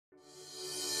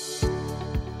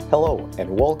Hello, and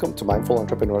welcome to Mindful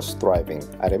Entrepreneurs Thriving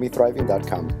at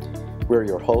MEthriving.com. We're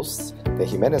your hosts, the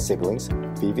Jimenez siblings,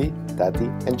 Vivi, Tati,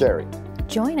 and Jerry.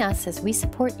 Join us as we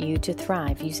support you to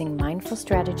thrive using mindful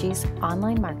strategies,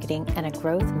 online marketing, and a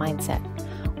growth mindset.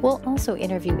 We'll also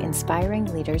interview inspiring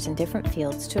leaders in different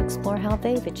fields to explore how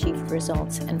they've achieved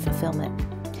results and fulfillment.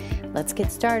 Let's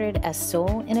get started as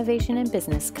soul, innovation, and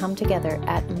business come together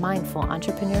at Mindful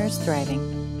Entrepreneurs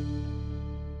Thriving.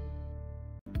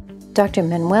 Dr.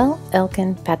 Manuel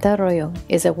Elkin Patarroyo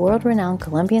is a world-renowned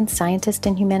Colombian scientist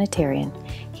and humanitarian.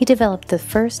 He developed the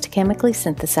first chemically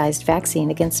synthesized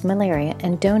vaccine against malaria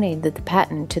and donated the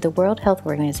patent to the World Health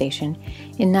Organization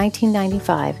in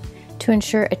 1995 to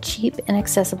ensure a cheap and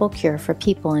accessible cure for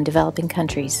people in developing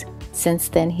countries. Since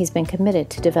then, he's been committed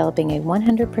to developing a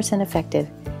 100% effective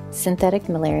synthetic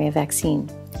malaria vaccine.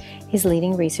 His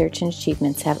leading research and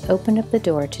achievements have opened up the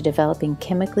door to developing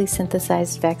chemically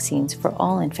synthesized vaccines for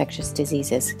all infectious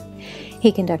diseases. He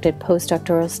conducted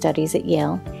postdoctoral studies at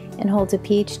Yale and holds a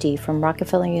PhD from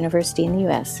Rockefeller University in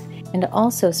the US, and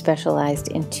also specialized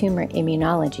in tumor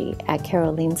immunology at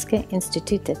Karolinska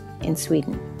Institutet in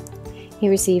Sweden. He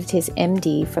received his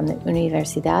MD from the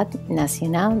Universidad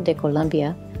Nacional de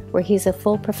Colombia, where he is a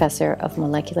full professor of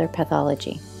molecular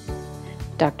pathology.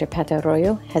 Dr.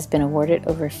 Patarroyo has been awarded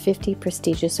over 50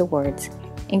 prestigious awards,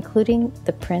 including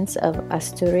the Prince of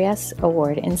Asturias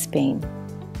Award in Spain,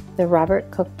 the Robert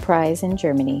Koch Prize in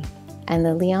Germany, and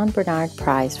the Leon Bernard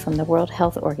Prize from the World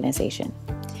Health Organization.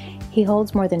 He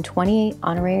holds more than 28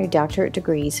 honorary doctorate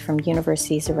degrees from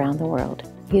universities around the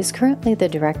world. He is currently the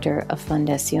director of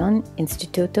Fundación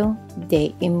Instituto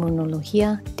de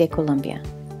Inmunología de Colombia,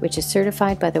 which is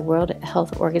certified by the World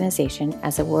Health Organization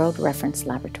as a World Reference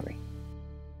Laboratory.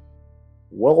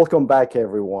 Welcome back,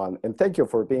 everyone, and thank you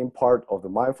for being part of the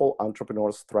Mindful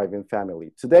Entrepreneurs Thriving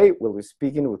family. Today, we'll be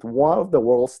speaking with one of the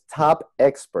world's top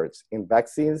experts in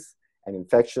vaccines and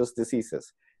infectious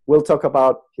diseases. We'll talk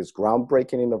about his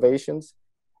groundbreaking innovations,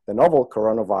 the novel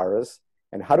coronavirus,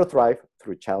 and how to thrive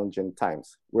through challenging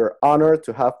times. We're honored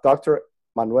to have Dr.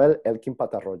 Manuel Elkin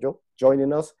Patarroyo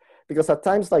joining us because at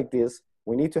times like this,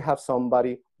 we need to have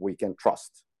somebody we can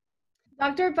trust.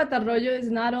 Dr. Patarroyo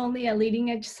is not only a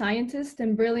leading-edge scientist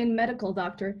and brilliant medical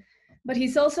doctor, but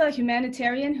he's also a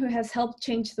humanitarian who has helped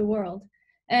change the world.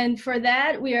 And for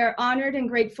that, we are honored and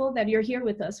grateful that you're here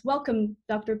with us. Welcome,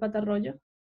 Dr. Patarroyo.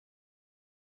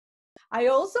 I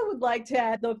also would like to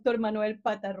add Dr. Manuel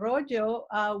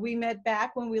Patarroyo. We met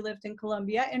back when we lived in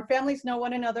Colombia, and families know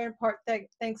one another in part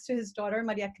thanks to his daughter,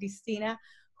 Maria Cristina,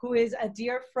 who is a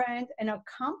dear friend and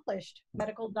accomplished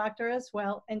medical doctor as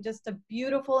well, and just a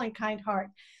beautiful and kind heart.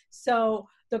 So,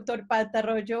 Dr.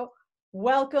 Patarroyo,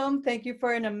 welcome. Thank you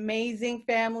for an amazing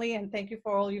family, and thank you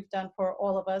for all you've done for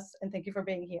all of us, and thank you for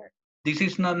being here. This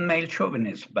is not male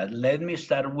chauvinist, but let me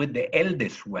start with the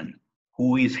eldest one,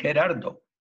 who is Gerardo.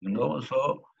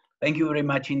 So thank you very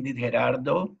much indeed,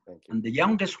 Gerardo. And the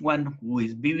youngest one, who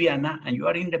is Viviana, and you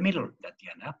are in the middle,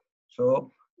 Tatiana.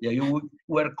 So yeah, you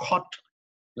were caught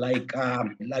like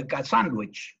a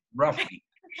sandwich, roughly.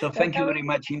 So thank you very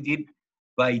much indeed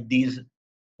by this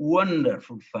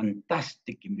wonderful,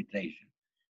 fantastic invitation.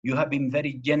 You have been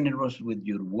very generous with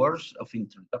your words of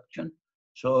introduction,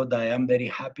 so that I am very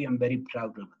happy and very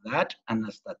proud of that. And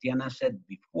as Tatiana said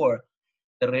before,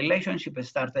 the relationship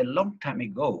started a long time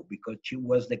ago because she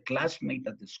was the classmate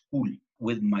at the school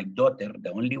with my daughter,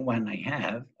 the only one I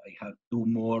have. I have two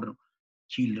more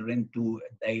children,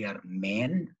 they are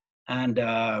men. And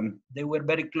they were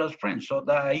very close friends. So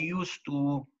that I used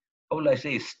to,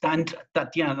 stand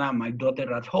Tatiana, my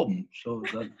daughter, at home. So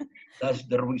that's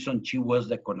the reason she was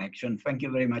the connection. Thank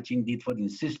you very much indeed for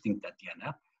insisting,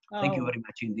 Tatiana. Thank you very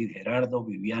much indeed, Gerardo,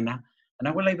 Viviana. And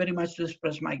I would like very much to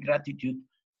express my gratitude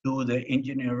to the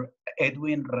engineer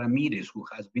Edwin Ramirez, who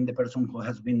has been the person who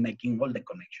has been making all the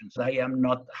connections. I am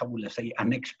not,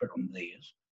 an expert on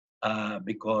this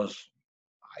because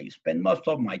I spend most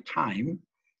of my time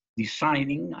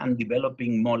designing and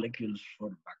developing molecules for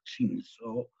vaccines.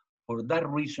 So for that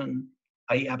reason,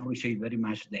 I appreciate very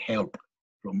much the help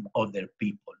from other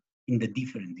people in the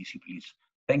different disciplines.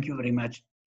 Thank you very much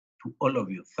to all of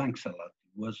you. Thanks a lot.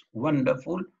 It was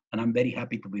wonderful, and I'm very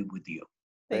happy to be with you.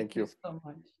 Thank you so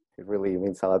much. It really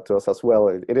means a lot to us as well.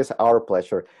 It is our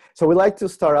pleasure. So we'd like to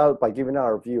start out by giving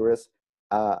our viewers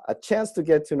a chance to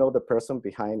get to know the person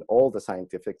behind all the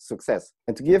scientific success.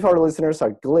 And to give our listeners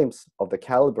a glimpse of the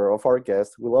caliber of our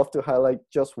guest, we love to highlight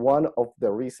just one of the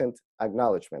recent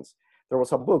acknowledgements. There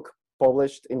was a book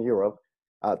published in Europe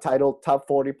titled Top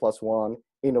 40 Plus One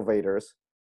Innovators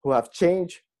Who Have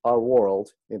Changed Our World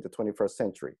in the 21st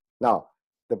Century. Now,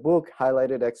 the book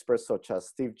highlighted experts such as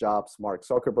Steve Jobs, Mark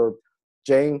Zuckerberg,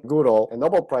 Jane Goodall, and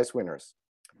Nobel Prize winners.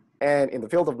 And in the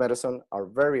field of medicine, our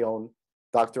very own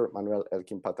Dr. Manuel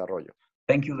Elkin Patarroyo.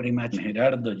 Thank you very much,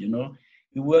 Gerardo. You know,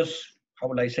 it was, how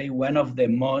will I say, one of the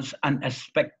most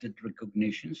unexpected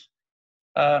recognitions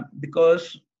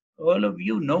because all of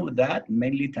you know that,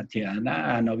 mainly Tatiana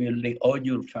and obviously all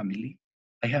your family.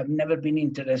 I have never been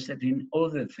interested in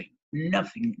other things,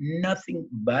 nothing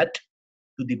but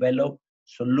to develop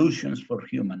solutions for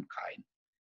humankind,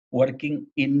 working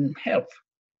in health,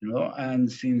 you know,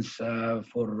 and since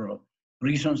for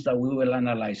reasons that we will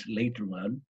analyze later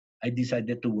on, I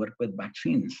decided to work with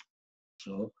vaccines.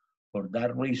 So for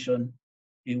that reason,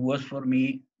 it was for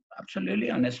me absolutely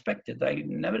unexpected. I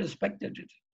never expected it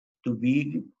to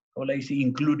be, well, I see,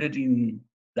 included in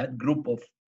that group of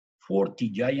 40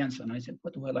 giants. And I said,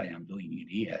 what the hell I am doing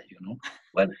here, you know?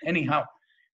 Well, anyhow,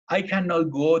 I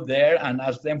cannot go there and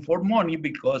ask them for money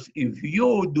because if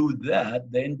you do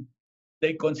that, then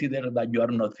they consider that you are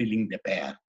not feeling the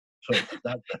pair. So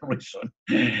that's the reason.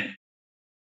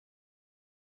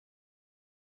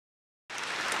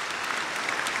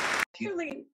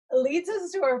 Actually leads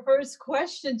us to our first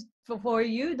question for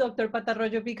you, Dr.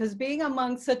 Patarroyo, because being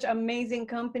among such amazing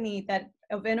company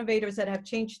of innovators that have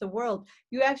changed the world,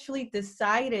 you actually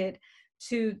decided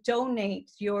to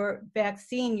donate your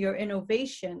vaccine, your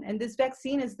innovation. And this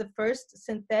vaccine is the first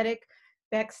synthetic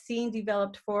vaccine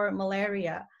developed for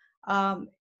malaria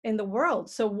in the world.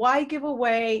 So why give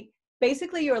away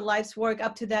basically your life's work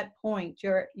up to that point,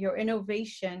 your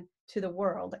innovation to the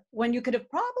world, when you could have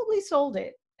probably sold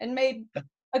it and made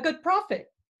a good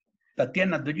profit?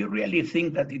 Tatiana, do you really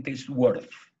think that it is worth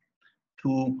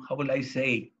to, how will I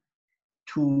say,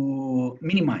 to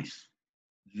minimize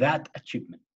that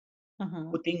achievement,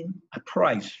 putting a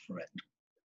price for it?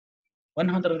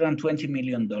 $120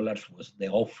 million was the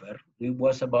offer. It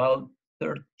was about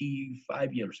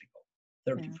 35 years ago,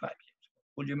 35 years ago.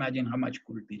 Could you imagine how much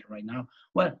could it be right now?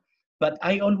 Well, but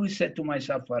I always said to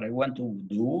myself what I want to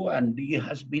do, and it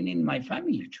has been in my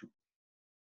family too.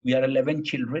 We are 11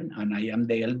 children, and I am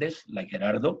the eldest, like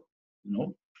Gerardo, you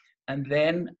know. And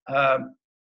then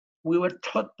we were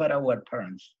taught by our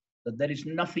parents that there is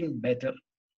nothing better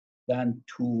than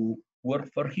to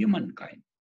work for humankind.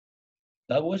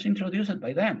 That was introduced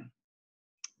by them.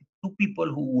 Two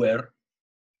people who were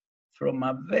from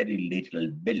a very little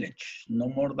village, no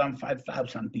more than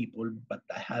 5,000 people, but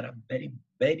they had a very,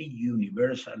 very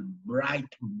universal, bright,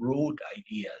 broad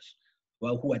ideas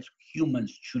about what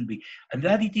humans should be. And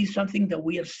that it is something that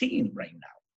we are seeing right now.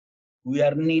 We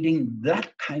are needing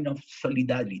that kind of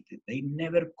solidarity. They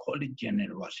never call it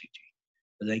generosity,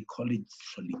 but they call it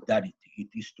solidarity. It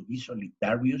is to be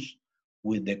solidarious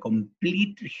with the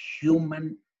complete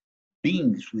human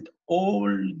beings, with all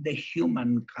the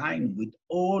humankind, with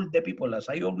all the people. As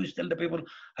I always tell the people,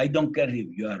 I don't care if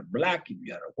you are black, if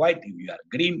you are white, if you are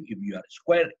green, if you are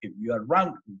square, if you are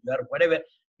round, if you are whatever,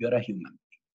 you are a human being.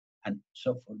 And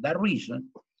so for that reason,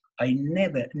 I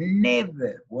never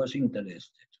was interested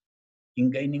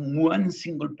in gaining one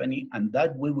single penny, and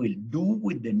that we will do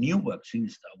with the new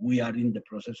vaccines that we are in the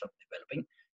process of developing.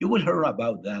 You will hear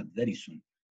about that very soon.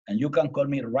 And you can call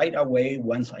me right away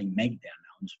once I make the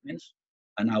announcements,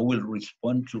 and I will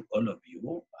respond to all of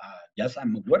you. Just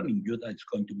I'm warning you that it's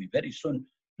going to be very soon,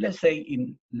 let's say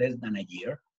in less than a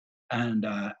year. And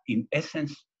in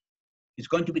essence, it's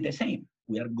going to be the same.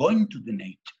 We are going to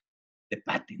donate the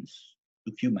patents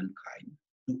to humankind,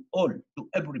 to all, to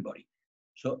everybody.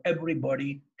 So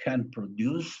everybody can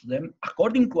produce them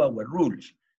according to our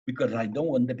rules, because I don't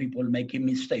want the people making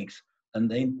mistakes and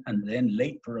then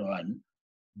later on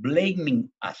blaming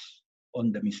us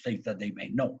on the mistakes that they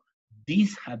made. No,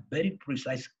 these have very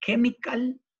precise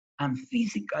chemical and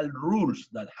physical rules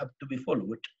that have to be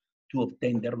followed to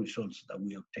obtain the results that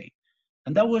we obtain.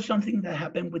 And that was something that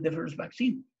happened with the first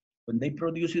vaccine. When they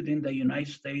produced it in the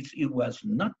United States, it was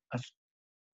not as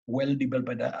well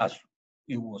developed as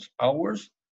it was ours,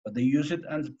 but they used it.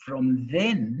 And from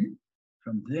then,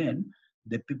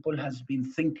 the people has been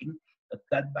thinking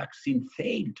that vaccine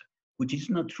failed, which is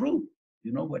not true.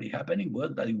 You know what is happening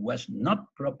was that it was not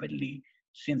properly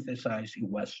synthesized. It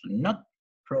was not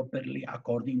properly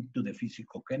according to the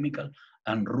physicochemical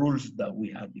and rules that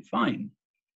we have defined.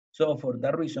 So for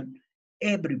that reason,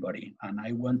 everybody, and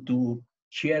I want to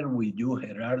share with you,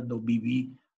 Gerardo, Bibi,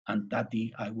 and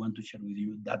Tati, I want to share with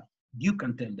you that you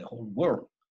can tell the whole world,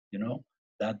 you know,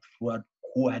 that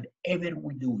whatever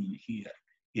we do here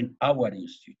in our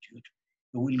institute,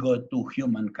 we will go to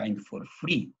humankind for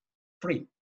free.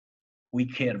 We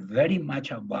care very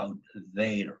much about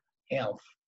their health.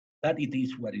 That it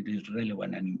is what it is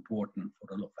relevant and important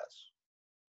for all of us.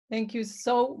 Thank you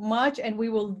so much. And we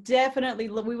will definitely,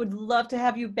 we would love to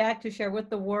have you back to share with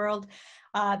the world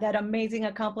that amazing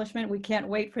accomplishment. We can't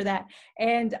wait for that.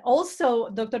 And also,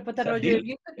 Dr. Patarroyo, if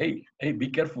you could, hey, be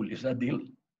careful. It's a deal.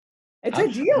 it's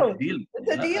Absolute a deal. It's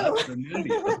a Yeah, deal.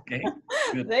 absolutely. Okay.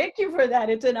 Good. Thank you for that.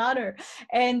 It's an honor.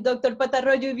 And Dr.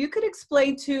 Patarroyo, if you could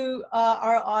explain to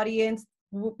our audience,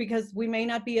 because we may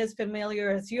not be as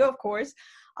familiar as you, of course,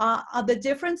 the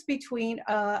difference between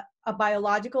a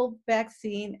biological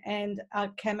vaccine and a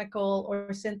chemical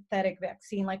or synthetic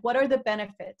vaccine. Like, what are the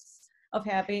benefits of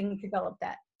having developed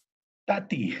that?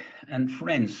 Tati and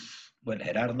friends, well,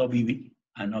 Gerardo Vivi,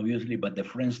 and obviously, but the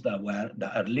friends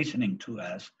that are listening to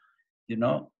us, you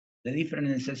know, the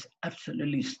difference is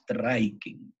absolutely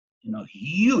striking,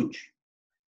 huge.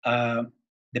 Uh,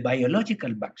 the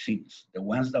biological vaccines, the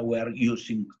ones that we're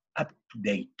using up to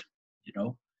date,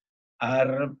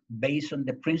 are based on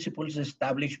the principles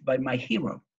established by my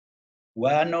hero.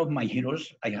 One of my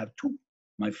heroes, I have two.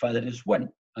 My father is one,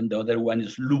 and the other one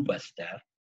is Louis Pasteur,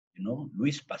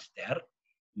 Louis Pasteur,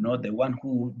 the one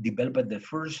who developed the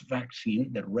first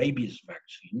vaccine, the rabies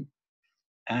vaccine.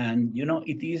 And,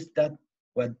 it is that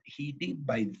what he did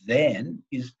by then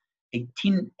is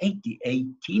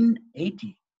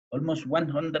 1880, almost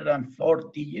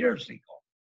 140 years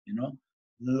ago,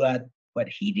 that what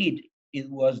he did, it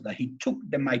was that he took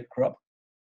the microbe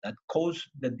that caused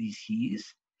the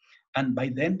disease, and by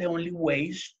then the only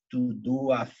ways to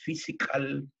do a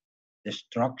physical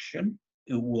destruction,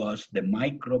 it was the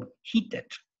microbe heated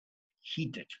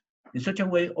in such a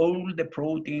way all the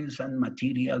proteins and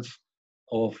materials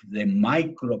of the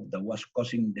microbe that was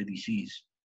causing the disease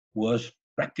was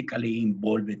practically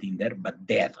involved in there, but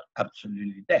dead,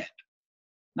 absolutely dead.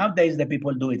 Nowadays, the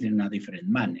people do it in a different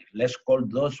manner. Let's call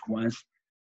those ones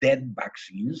dead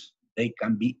vaccines. They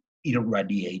can be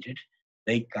irradiated.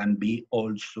 They can be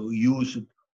also used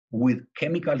with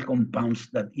chemical compounds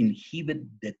that inhibit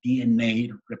the DNA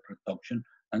reproduction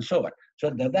and so on. So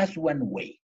that's one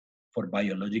way for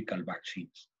biological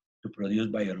vaccines, to produce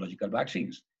biological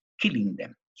vaccines, killing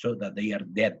them so that they are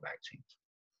dead vaccines.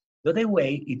 The other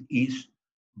way it is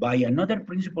by another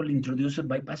principle introduced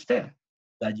by Pasteur,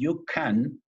 that you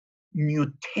can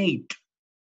mutate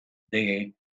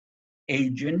the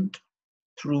agent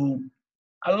through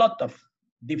a lot of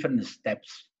different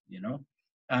steps,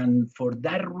 and for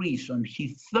that reason,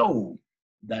 he thought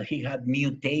that he had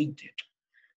mutated.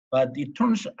 But it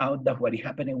turns out that what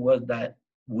happened was that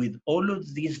with all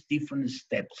of these different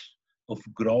steps of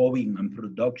growing and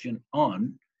production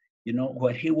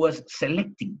what he was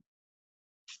selecting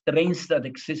strains that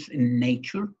exist in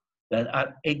nature that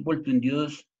are able to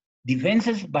induce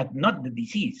defenses, but not the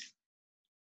disease.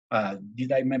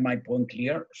 Did I make my point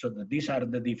clear? So that these are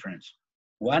the difference.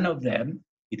 One of them,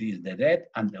 it is the dead,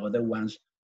 and the other ones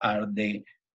are the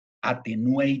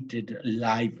attenuated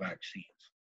live vaccines.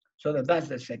 So that's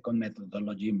the second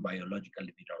methodology in biological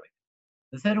virology.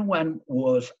 The third one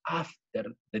was after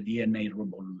the DNA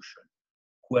revolution,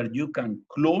 where you can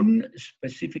clone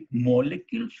specific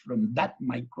molecules from that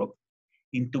microbe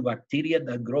into bacteria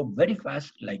that grow very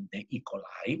fast, like the E.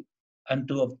 coli, and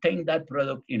to obtain that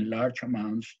product in large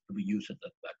amounts to be used as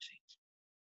vaccines.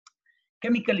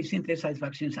 Chemically synthesized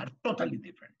vaccines are totally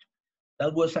different.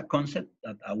 That was a concept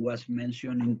that I was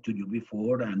mentioning to you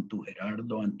before, and to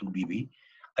Gerardo and to Vivi.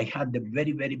 I had the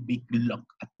very, very big luck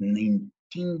at 19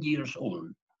 years old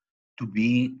to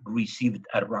be received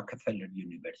at Rockefeller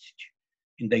University.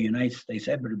 In the United States,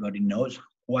 everybody knows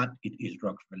what it is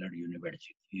Rockefeller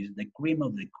University. It's the cream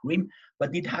of the cream,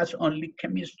 but it has only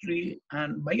chemistry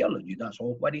and biology. That's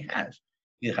all what it has.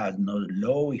 It has no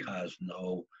law, it has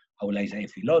no, how will I say,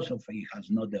 philosophy, it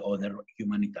has no the other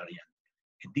humanitarian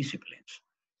disciplines.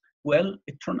 Well,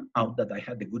 it turned out that I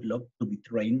had the good luck to be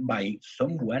trained by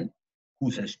someone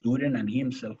who's a student and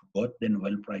himself got the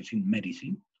Nobel Prize in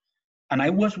medicine. And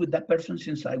I was with that person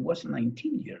since I was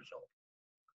 19 years old.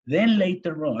 Then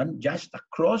later on, just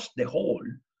across the hall,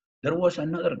 there was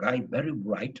another guy, very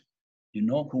bright,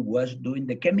 who was doing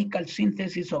the chemical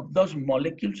synthesis of those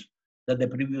molecules that the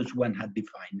previous one had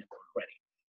defined already.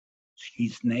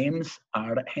 His names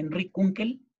are Henry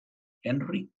Kunkel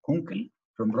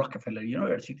from Rockefeller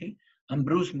University, and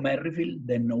Bruce Merrifield,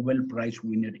 the Nobel Prize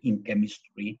winner in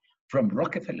chemistry from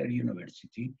Rockefeller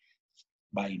University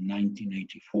by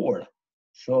 1984.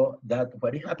 So that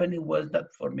what happened was that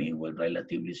for me it was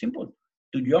relatively simple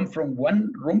to jump from one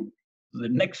room to the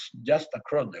next just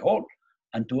across the hall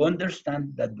and to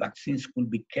understand that vaccines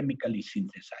could be chemically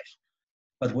synthesized.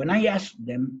 But when I asked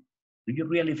them, do you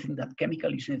really think that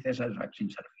chemically synthesized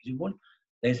vaccines are feasible?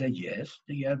 They said, yes,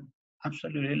 they are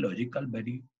absolutely logical,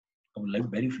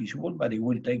 very feasible, but it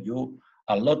will take you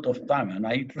a lot of time, and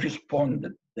I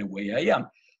responded the way I am.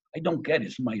 I don't care,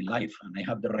 it's my life, and I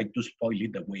have the right to spoil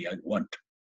it the way I want,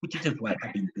 which is what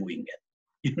I've been doing it.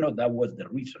 You know, that was the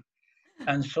reason.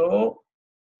 And so,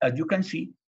 as you can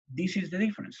see, this is the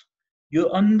difference. You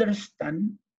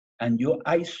understand and you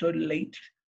isolate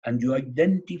and you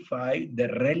identify the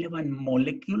relevant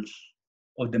molecules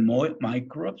of the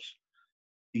microbes,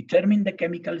 determine the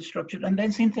chemical structure, and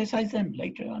then synthesize them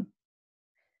later on.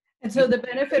 And so the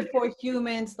benefit for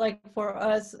humans, like for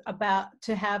us, about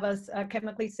to have a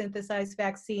chemically synthesized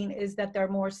vaccine is that they're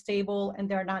more stable and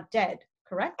they're not dead,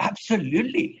 correct?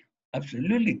 Absolutely.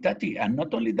 Absolutely, Tati. And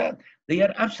not only that, they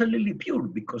are absolutely pure,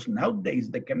 because nowadays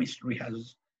the chemistry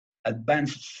has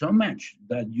advanced so much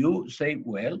that you say,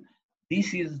 well,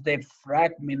 this is the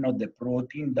fragment of the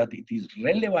protein that it is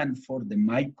relevant for the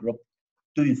microbe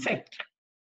to infect.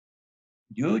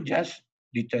 You just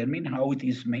determine how it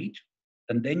is made,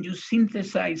 and then you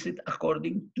synthesize it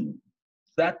according to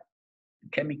that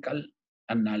chemical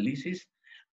analysis,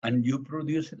 and you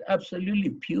produce it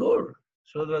absolutely pure,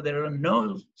 so that there are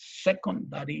no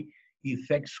secondary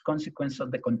effects, consequence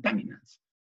of the contaminants.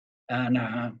 And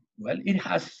well,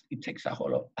 it takes a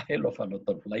hell of a lot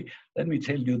of life. Let me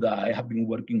tell you that I have been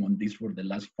working on this for the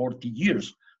last 40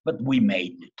 years, but we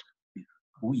made it.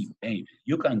 We made it.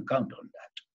 You can count on that.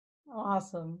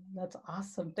 Awesome. That's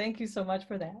awesome. Thank you so much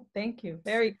for that. Thank you.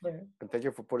 Very clear. And thank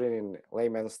you for putting it in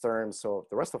layman's terms so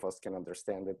the rest of us can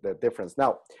understand the difference.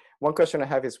 Now, one question I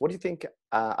have is, what do you think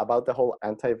about the whole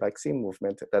anti-vaccine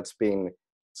movement that's being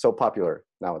so popular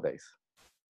nowadays?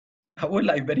 I would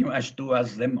like very much to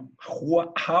ask them,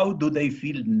 how do they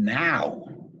feel now?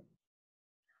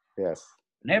 Yes.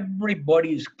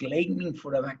 Everybody is claiming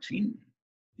for a vaccine,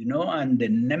 you know, and the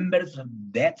numbers of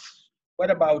deaths.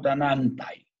 What about an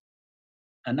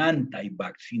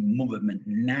anti-vaccine movement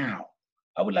now?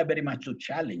 I would like very much to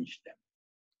challenge them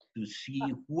to see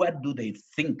what do they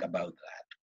think about that.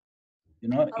 You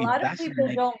know, a lot of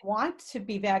people don't want to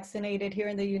be vaccinated here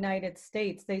in the United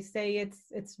States. They say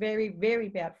it's very, very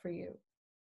bad for you.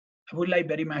 I would like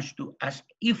very much to ask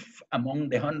if among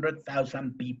the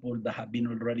 100,000 people that have been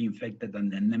already infected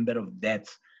and the number of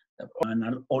deaths,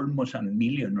 almost 1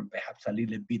 million or perhaps a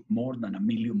little bit more than 1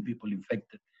 million people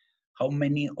infected, how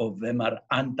many of them are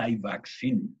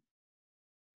anti-vaccine?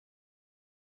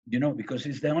 You know, because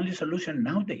it's the only solution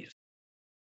nowadays.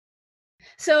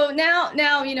 So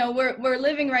now you know we're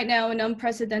living right now in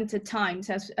unprecedented times,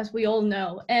 as we all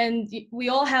know, and we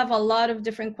all have a lot of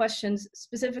different questions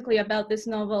specifically about this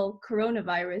novel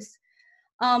coronavirus.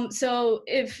 So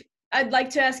if I'd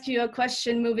like to ask you a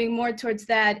question moving more towards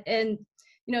that, and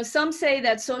you know, some say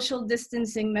that social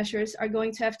distancing measures are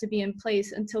going to have to be in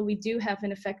place until we do have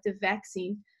an effective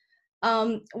vaccine.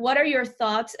 What are your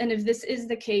thoughts? And if this is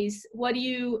the case, what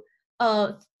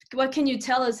can you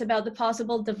tell us about the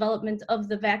possible development of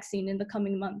the vaccine in the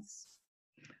coming months?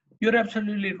 You're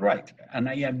absolutely right. And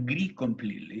I agree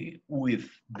completely with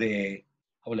the,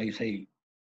 how will I say,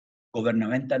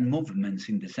 governmental movements,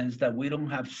 in the sense that we don't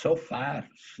have so far,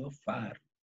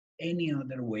 any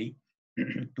other way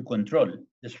to control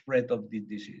the spread of this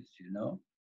disease, you know?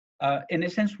 In a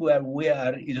sense, where we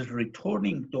are is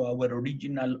returning to our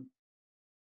original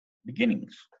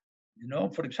beginnings. You know,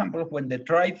 for example, when the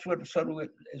tribes were sort of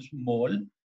small,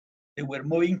 they were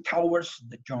moving towards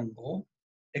the jungle,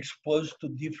 exposed to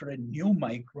different new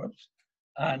microbes,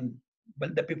 and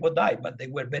well, the people died, but they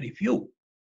were very few.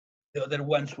 The other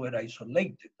ones were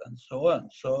isolated, and so on.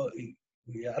 So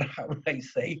we are, how would I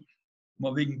say,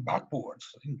 moving backwards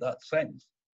in that sense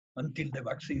until the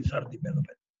vaccines are developed.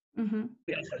 Mm-hmm.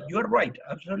 Yes, you're right,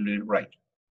 absolutely right.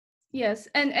 Yes,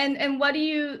 and what do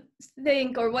you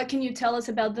think, or what can you tell us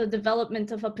about the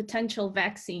development of a potential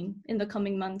vaccine in the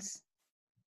coming months?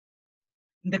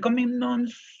 In the coming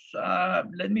months,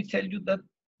 let me tell you that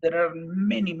there are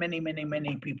many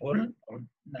people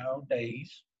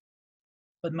nowadays,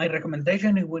 but my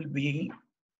recommendation it will be,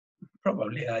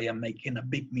 probably I am making a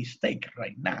big mistake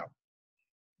right now,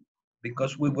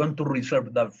 because we want to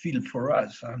reserve that field for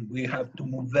us, and we have to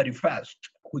move very fast,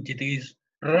 which it is,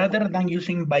 rather than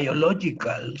using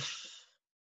biologicals,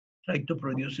 try to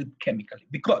produce it chemically.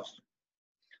 Because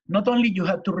not only you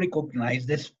have to recognize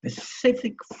the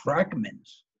specific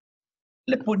fragments.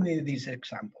 Let's put in this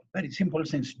example, very simple,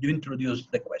 since you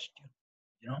introduced the question.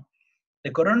 You know,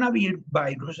 the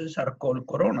coronaviruses are called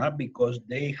corona because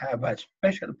they have a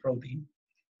special protein,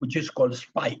 which is called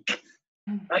spike.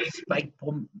 That spike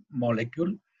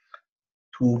molecule,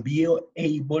 to be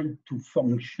able to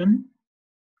function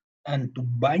and to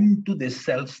bind to the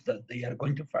cells that they are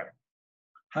going to fire,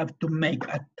 have to make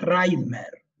a trimer,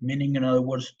 meaning in other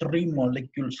words, 3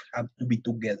 molecules have to be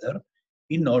together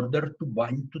in order to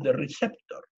bind to the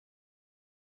receptor.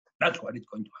 That's what is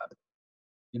going to happen.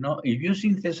 You know, if you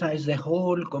synthesize the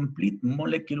whole complete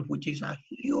molecule, which is a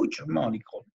huge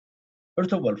molecule,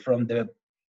 first of all, from the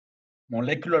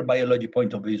molecular biology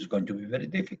point of view, it's going to be very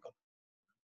difficult.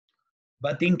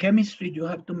 But in chemistry, you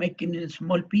have to make it in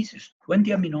small pieces,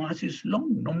 20 amino acids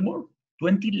long, no more,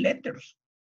 20 letters,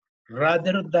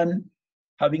 rather than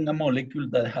having a molecule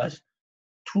that has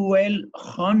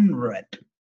 1,200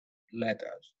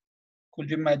 letters. Could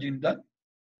you imagine that?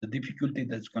 The difficulty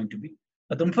that's going to be.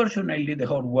 But unfortunately, the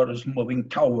whole world is moving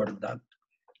toward that,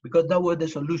 because that was the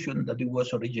solution that it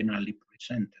was originally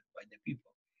presented by the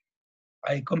people.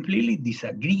 I completely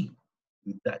disagree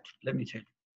with that, let me tell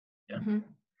you.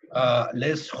 Yeah?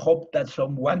 Let's hope that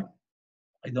someone,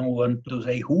 I don't want to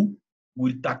say who,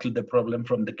 will tackle the problem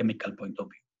from the chemical point of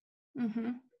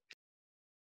view.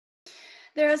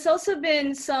 There has also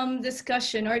been some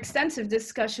discussion or extensive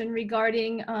discussion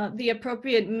regarding the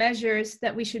appropriate measures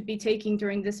that we should be taking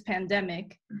during this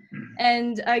pandemic.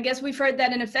 And I guess we've heard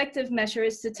that an effective measure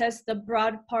is to test the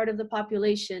broad part of the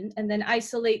population and then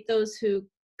isolate those who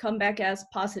come back as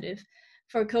positive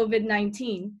for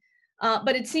COVID-19.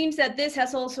 But it seems that this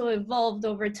has also evolved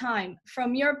over time.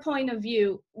 From your point of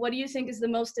view, what do you think is the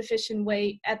most efficient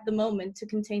way at the moment to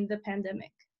contain the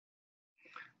pandemic?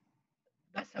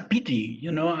 That's a pity.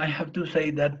 You know, I have to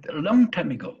say that a long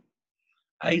time ago,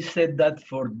 I said that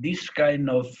for this kind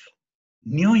of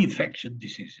new infectious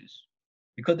diseases,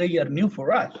 because they are new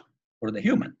for us, for the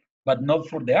human, but not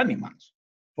for the animals,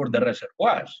 for the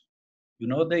reservoirs. You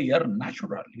know, they are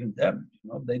natural in them.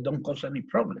 You know, they don't cause any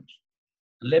problems.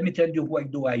 Let me tell you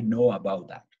what do I know about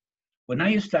that. When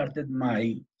I started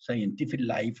my scientific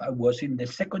life, I was in the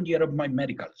second year of my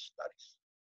medical studies.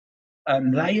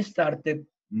 And I started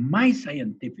my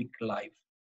scientific life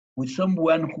with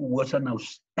someone who was an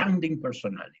outstanding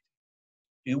personality.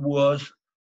 He was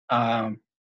a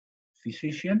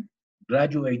physician,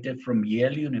 graduated from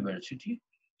Yale University,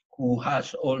 who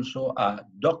has also a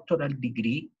doctoral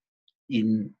degree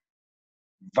in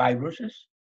viruses.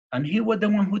 And he was the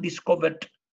one who discovered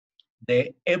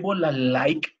the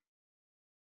Ebola-like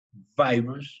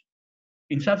virus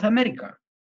in South America.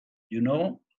 You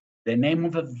know, the name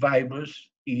of the virus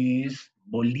is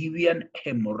Bolivian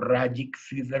hemorrhagic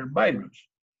fever virus.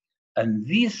 And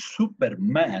this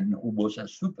Superman, who was a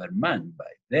Superman by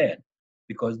then,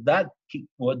 because that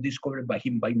was discovered by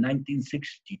him by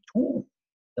 1962,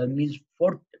 that means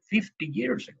 50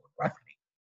 years ago, roughly.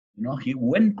 You know, he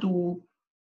went to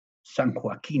San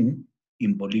Joaquin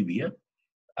in Bolivia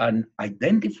and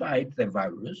identified the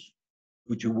virus,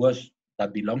 which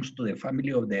that belongs to the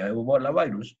family of the Ebola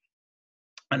virus,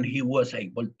 and he was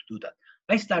able to do that.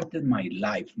 I started my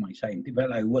life, my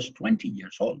scientific, I was 20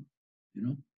 years old, you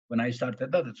know, when I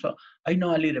started that. So I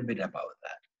know a little bit about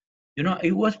that. You know,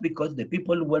 it was because the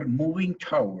people were moving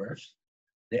towards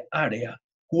the area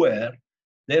where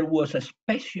there was a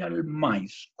special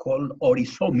mice called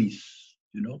orizomis,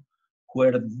 you know,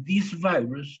 where this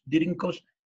virus didn't cause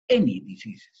any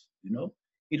diseases, you know.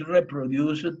 It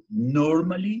reproduced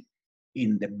normally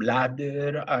in the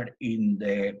bladder or in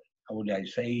the, how would I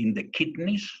say, in the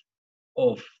kidneys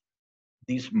of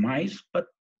these mice, but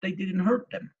they didn't hurt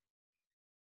them.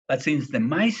 But since the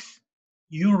mice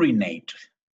urinate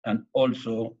and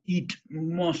also eat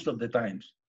most of the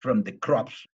times from the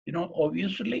crops, you know,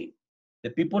 obviously the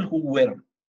people who were,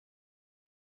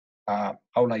 how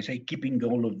would I say, keeping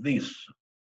all of this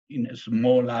in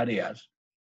small areas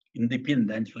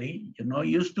independently, you know,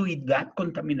 used to eat that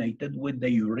contaminated with the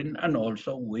urine and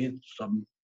also with some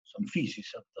feces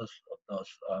of those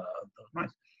mice.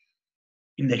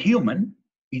 In the human,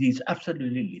 it is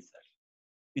absolutely lethal.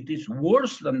 It is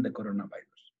worse than the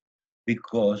coronavirus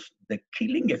because the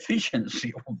killing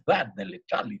efficiency of that, the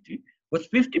lethality, was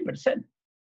 50%.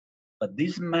 But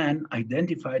this man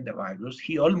identified the virus.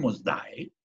 He almost died,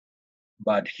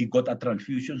 but he got a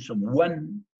transfusion from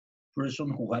one person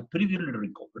who had previously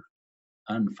recovered,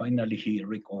 and finally he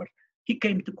recovered. He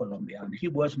came to Colombia, and he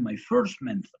was my first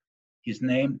mentor. His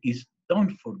name is,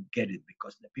 don't forget it,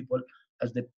 because the people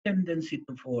has the tendency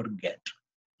to forget.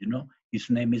 You know, his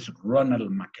name is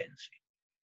Ronald Mackenzie.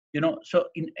 You know, so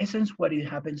in essence, what it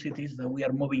happens it is that we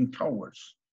are moving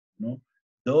towards, you know,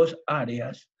 those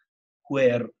areas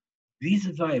where these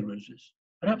viruses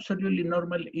are absolutely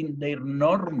normal in their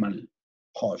normal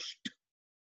host,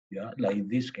 yeah, like in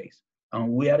this case. And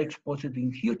we are exposed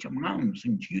in huge amounts,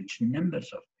 in huge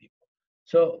numbers of people.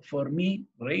 So for me,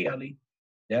 really,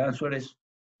 the answer is,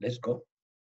 let's go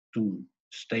to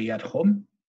stay at home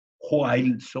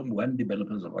while someone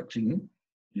develops a vaccine,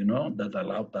 you know, that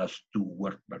allowed us to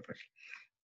work perfectly.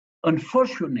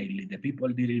 Unfortunately, the people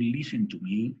didn't listen to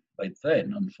me by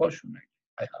then, unfortunately.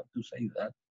 I have to say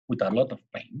that with a lot of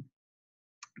pain.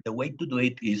 The way to do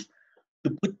it is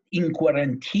to put in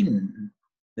quarantine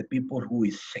the people who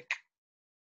is sick,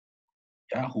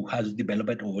 yeah, who has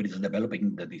developed or is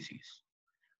developing the disease.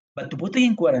 But to put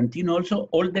in quarantine also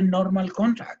all the normal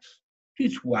contacts,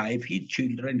 his wife, his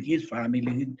children, his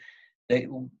family, they,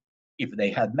 if they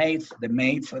had maids, the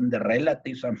maids and the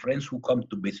relatives and friends who come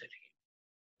to visit him.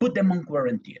 Put them on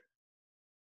quarantine,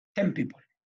 10 people.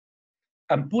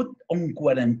 And put on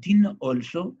quarantine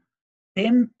also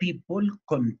 10 people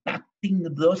contacting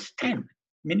those 10.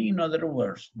 Meaning, in other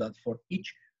words, that for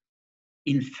each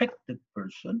infected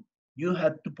person, you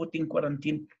had to put in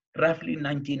quarantine roughly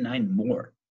 99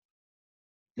 more.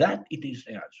 That it is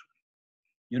the answer.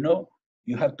 You know,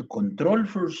 you have to control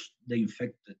first the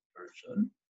infected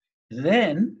person,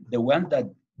 then the one that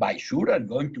by sure are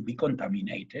going to be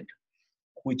contaminated,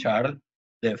 which are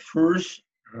the first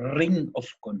ring of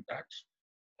contacts.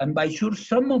 And by sure,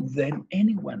 some of them,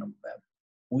 any one of them,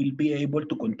 will be able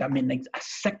to contaminate a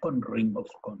second ring of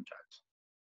contacts.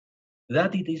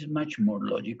 That it is much more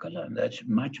logical and that's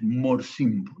much more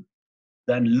simple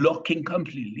than locking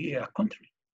completely a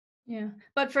country. Yeah,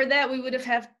 but for that, we would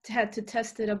have had to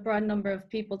test it a broad number of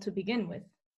people to begin with.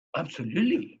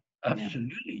 Absolutely,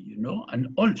 absolutely, you know, and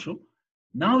also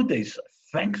nowadays,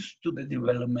 thanks to the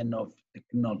development of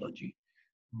technology,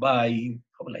 by,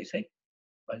 how will I say,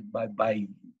 by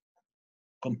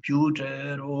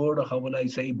computer or how will I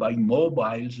say, by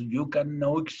mobiles, you can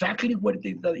know exactly what it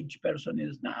is that each person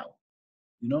is now,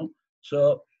 you know,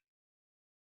 so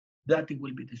that it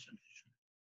will be the solution,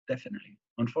 definitely.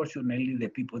 Unfortunately, the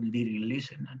people didn't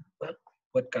listen, and well,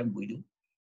 what can we do?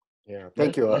 Yeah,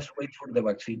 thank you. Let's wait for the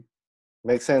vaccine.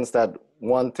 Makes sense that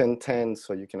 1, 10, 10,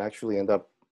 so you can actually end up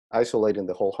isolating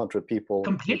the whole 100 people.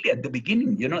 Completely at the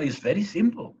beginning, you know, it's very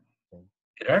simple.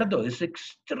 Gerardo, it's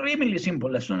extremely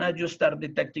simple. As soon as you start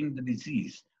detecting the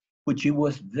disease, which it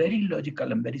was very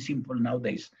logical and very simple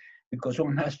nowadays, because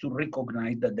one has to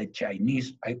recognize that the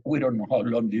Chinese, we don't know how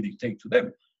long did it take to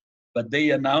them, but they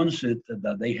announced it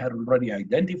that they had already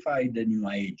identified the new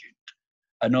agent.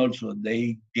 And also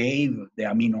they gave the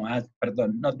amino acid,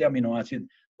 not the amino acid,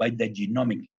 but the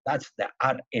genomic, that's the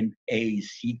RNA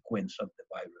sequence of the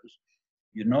virus,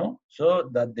 you know, so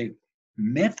that the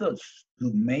methods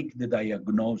to make the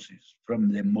diagnosis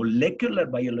from the molecular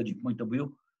biology point of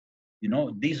view, you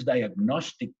know, these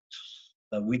diagnostics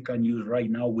that we can use right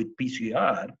now with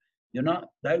PCR, you know,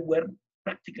 that were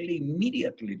practically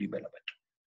immediately developed,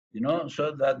 you know,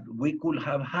 so that we could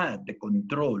have had the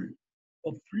control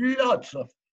of lots of,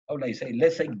 how will I say,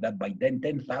 let's say that by then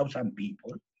 10,000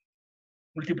 people,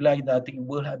 multiply that, it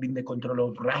will have been the control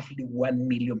of roughly 1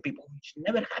 million people, which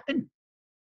never happened.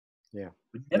 Yeah.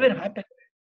 It never happened,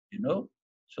 you know?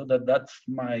 So that's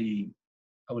my,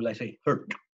 how will I say, hurt.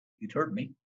 It hurt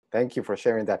me. Thank you for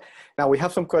sharing that. Now we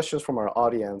have some questions from our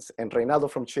audience, and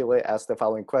Reynaldo from Chile asked the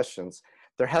following questions.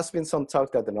 There has been some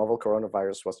talk that the novel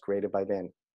coronavirus was created by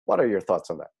man. What are your thoughts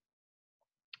on that?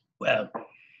 Well,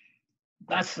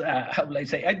 that's, how will I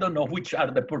say, I don't know which are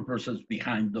the purposes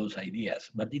behind those ideas,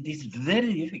 but it is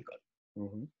very difficult.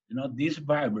 You know, this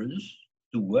virus,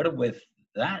 to work with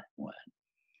that one,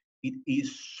 it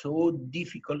is so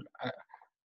difficult.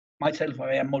 Myself,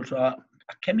 I am also a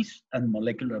chemist and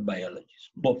molecular biologist,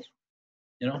 both.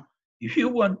 You know, if you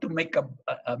want to make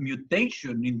a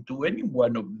mutation into any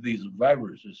one of these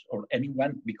viruses or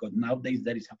anyone, because nowadays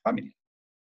there is a family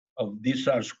of this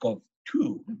SARS-CoV-2,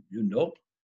 you know,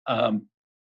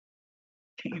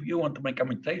 if you want to make a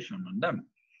mutation on them,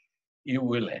 it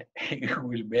will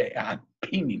be a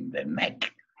pain in the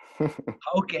neck.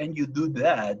 How can you do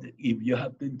that if you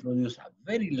have to introduce a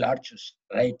very large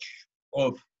stretch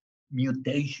of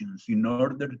mutations in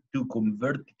order to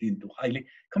convert it into highly,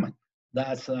 come on,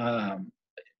 that's a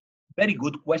very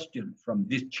good question from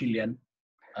this Chilean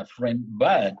friend,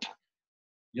 but,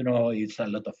 you know, it's a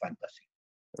lot of fantasy.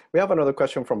 We have another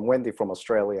question from Wendy from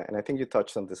Australia, and I think you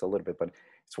touched on this a little bit, but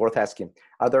it's worth asking.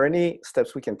 Are there any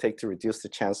steps we can take to reduce the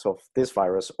chance of this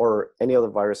virus or any other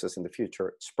viruses in the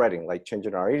future spreading, like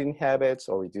changing our eating habits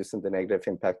or reducing the negative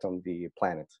impact on the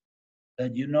planet?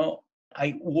 You know,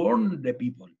 I warned the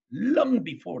people long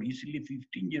before, easily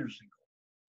 15 years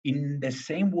ago, in the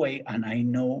same way, and I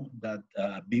know that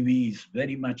Bibi is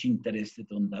very much interested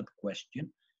on that question,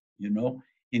 you know,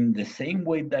 in the same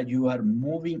way that you are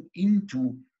moving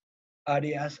into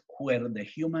areas where the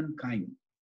humankind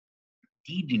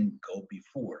didn't go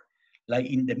before, like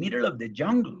in the middle of the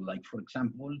jungle, like for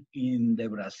example, in the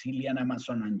Brazilian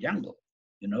Amazonian jungle,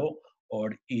 you know,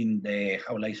 or in the,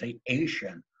 how will I say,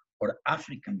 Asian or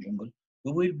African jungle,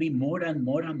 we will be more and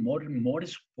more and more and more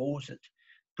exposed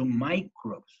to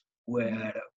microbes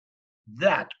where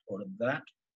that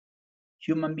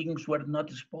human beings were not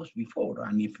exposed before.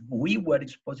 And if we were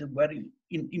exposed, we were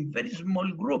in very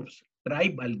small groups,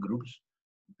 tribal groups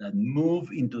that move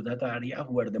into that area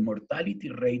where the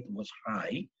mortality rate was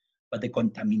high, but the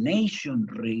contamination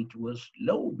rate was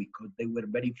low because they were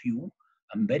very few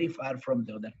and very far from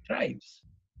the other tribes.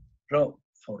 So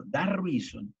for that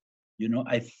reason,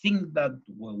 I think that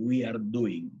what we are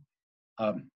doing,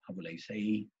 how will I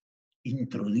say,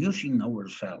 introducing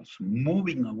ourselves,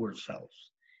 moving ourselves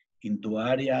into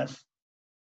areas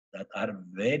that are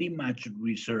very much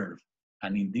reserved.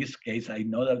 And in this case, I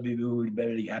know that we will be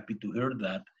very happy to hear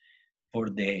that for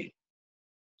the,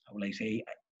 how will I say,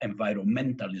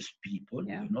 environmentalist people,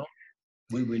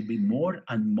 we will be more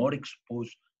and more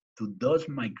exposed to those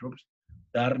microbes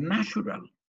that are natural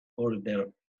or their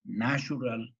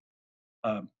natural,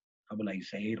 how will I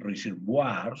say,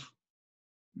 reservoirs,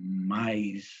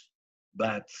 mice,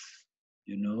 bats,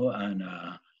 and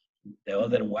the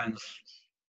other ones.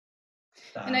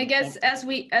 And I guess as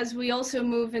we also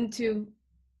move into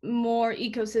more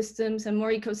ecosystems and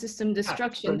more ecosystem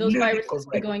destruction, those viruses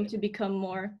are going to become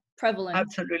more prevalent.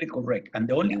 Absolutely correct. And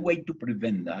the only way to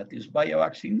prevent that is via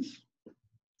vaccines,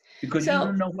 because you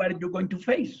don't know what you're going to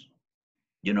face.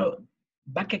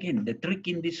 Back again, the trick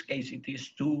in this case, it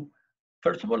is to,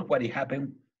 first of all, what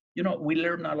happened, we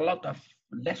learn a lot of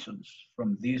lessons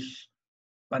from this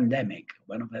pandemic.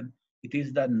 One of them, it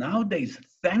is that nowadays,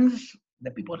 thanks, the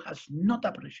people has not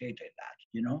appreciated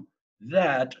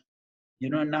that,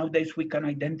 nowadays we can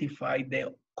identify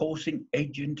the causing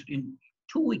agent in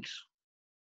 2 weeks.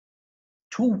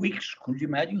 2 weeks, could you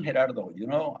imagine, Gerardo?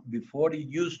 Before it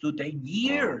used to take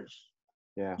years,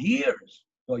 years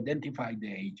to identify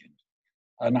the agent.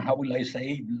 And how will I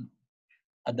say,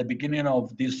 at the beginning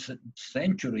of this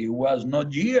century, it was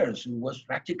not years, it was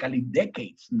practically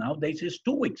decades. Nowadays it's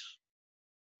 2 weeks.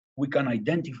 We can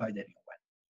identify the new one.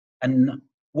 And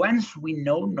once we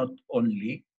know not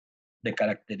only the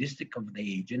characteristic of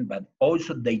the agent, but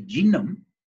also the genome,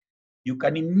 you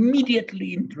can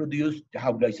immediately introduce,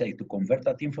 how do I say, to convert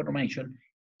that information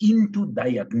into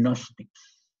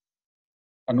diagnostics.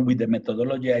 And with the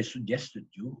methodology I suggested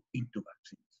you, into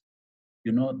vaccines.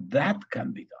 That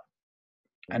can be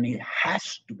done. And it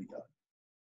has to be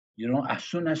done. As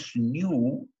soon as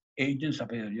new agents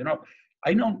appear,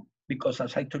 I know, because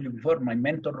as I told you before, my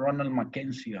mentor, Ronald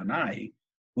Mackenzie, and I,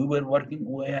 we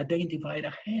identified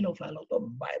a hell of a lot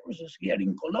of viruses here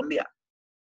in Colombia.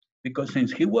 Because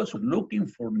since he was looking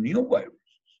for new viruses,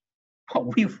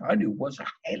 what we found it was a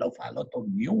hell of a lot of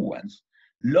new ones.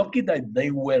 Lucky that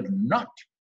they were not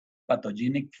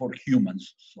pathogenic for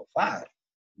humans so far,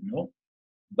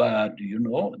 But,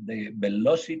 the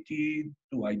velocity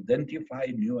to identify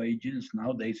new agents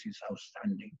nowadays is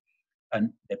outstanding.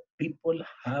 And the people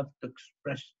have to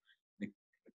express the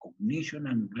recognition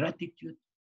and gratitude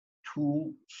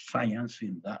to science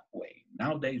in that way.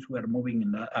 Nowadays, we're moving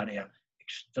in that area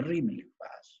extremely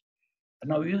fast.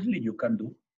 And obviously, you can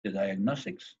do the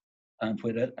diagnostics. And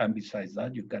besides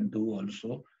that, you can do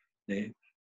also the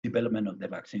development of the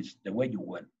vaccines the way you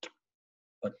want.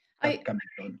 But that can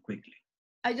be done quickly.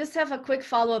 I just have a quick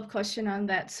follow-up question on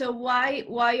that. So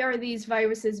why are these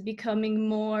viruses becoming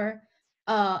more,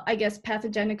 I guess,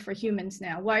 pathogenic for humans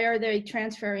now? Why are they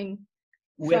transferring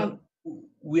from?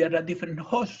 We are a different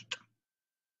host.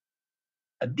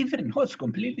 A different host,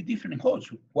 completely different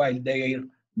host. While their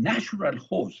natural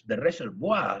host, the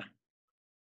reservoir,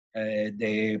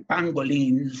 the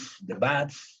pangolins, the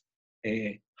bats,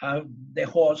 have the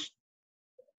host,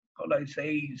 how do I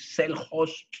say, cell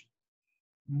host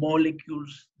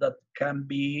molecules that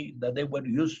they were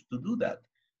used to do that.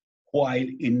 While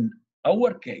in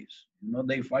our case,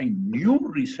 they find new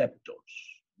receptors.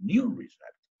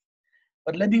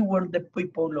 But let me warn the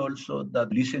people also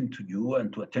that listen to you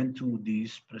and to attend to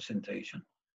this presentation.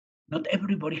 Not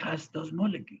everybody has those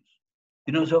molecules.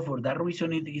 So for that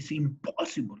reason, it is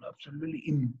impossible, absolutely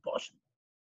impossible,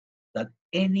 that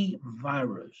any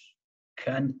virus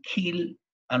can kill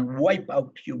and wipe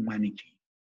out humanity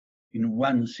in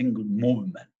one single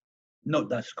movement. No,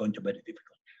 that's going to be very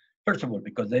difficult. First of all,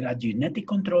 because there are genetic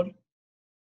control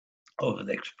of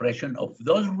the expression of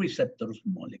those receptors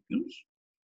molecules.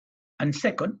 And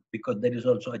second, because there is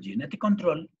also a genetic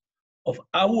control of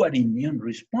our immune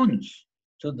response.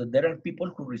 So that there are people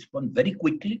who respond very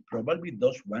quickly, probably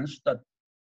those ones that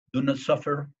do not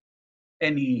suffer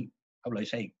any, how will I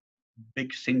say,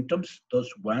 big symptoms, those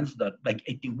ones that, like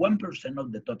 81%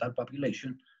 of the total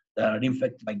population that are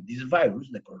infected by this virus,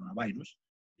 the coronavirus,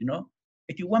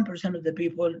 81% of the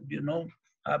people,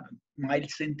 have mild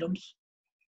symptoms?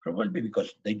 Probably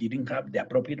because they didn't have the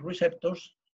appropriate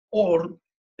receptors, or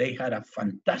they had a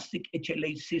fantastic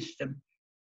HLA system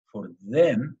for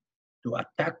them to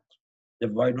attack the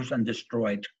virus and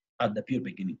destroy it at the pure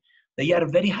beginning. They are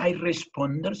very high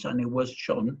responders, and it was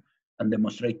shown and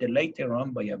demonstrated later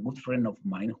on by a good friend of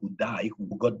mine who died,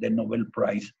 who got the Nobel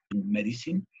Prize in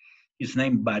medicine. His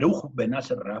name Baruch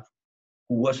Ben-Asseraf,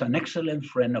 who was an excellent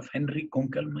friend of Henry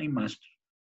Kunkel, my master.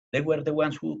 They were the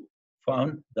ones who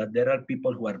found that there are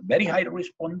people who are very high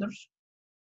responders,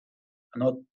 and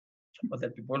not some other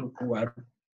people who are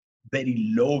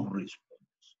very low responders.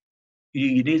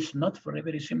 It is not for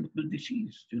every simple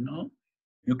disease, you know.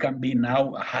 You can be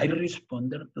now a high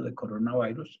responder to the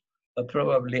coronavirus, but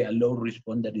probably a low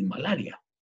responder in malaria.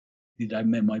 Did I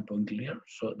make my point clear?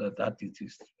 So that it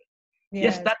is.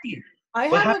 Yes, Tati.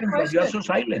 What happened that you're so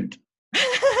silent?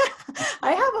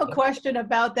 I have a question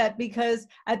about that, because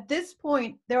at this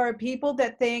point, there are people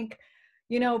that think,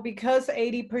 you know, because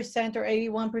 80% or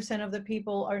 81% of the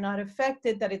people are not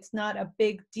affected, that it's not a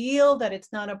big deal, that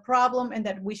it's not a problem, and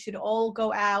that we should all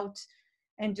go out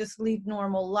and just lead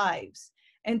normal lives.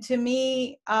 And to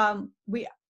me,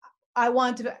 I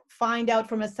want to find out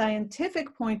from a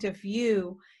scientific point of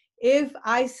view, if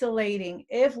isolating,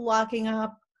 if locking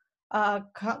up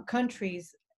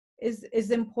countries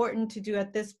is important to do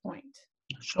at this point.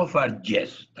 So far,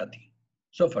 yes, Tati.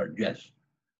 So far, yes.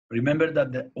 Remember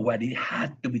that what it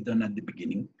had to be done at the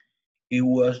beginning, it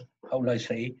was, how will I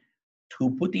say,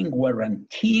 to put in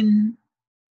quarantine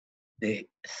the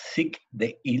sick,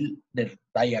 the ill, the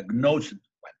diagnosed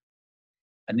one.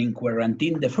 And in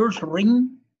quarantine, the first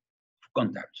ring of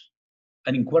contacts.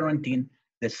 And in quarantine,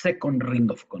 the second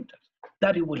ring of contacts.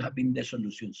 That it will have been the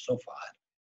solution so far,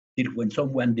 till when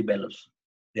someone develops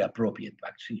the appropriate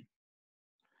vaccine.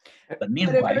 But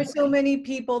meanwhile, if there's so many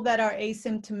people that are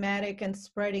asymptomatic and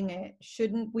spreading it,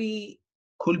 shouldn't we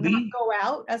not go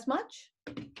out as much?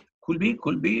 Could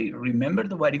be. Remember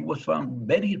what it was found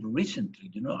very recently.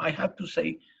 You know, I have to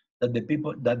say that the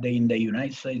people that they in the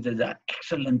United States, there are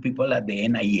excellent people at the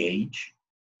NIH,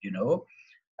 you know,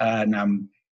 and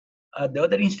the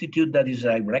other institute that is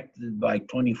directed by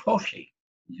Tony Fauci,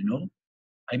 you know,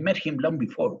 I met him long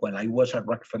before when I was at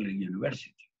Rockefeller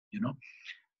University, you know.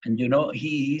 And, you know,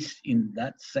 he is in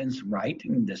that sense right,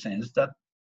 in the sense that,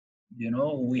 you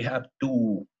know, we have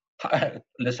to,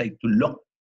 let's say, to lock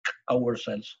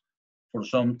ourselves for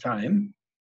some time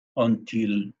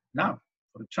until now.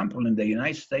 For example, in the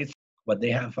United States, what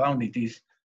they have found it is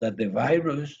that the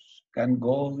virus can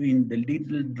go in the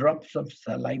little drops of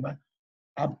saliva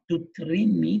up to 3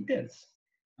 meters.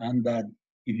 And that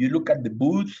if you look at the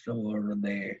boots or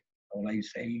the, how I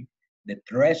say, the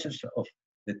dresses of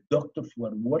the doctors who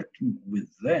are working with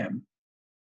them,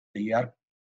 they are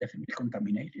definitely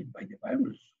contaminated by the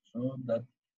virus. So that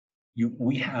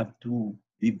we have to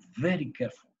be very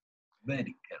careful,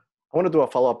 very careful. I want to do a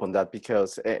follow-up on that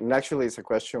because, and actually it's a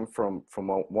question from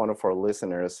one of our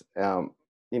listeners.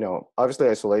 You know, obviously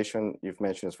isolation, you've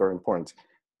mentioned, is very important.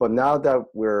 But now that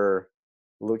we're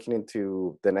looking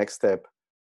into the next step,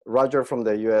 Roger from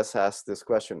the US asked this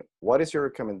question: what is your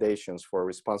recommendations for a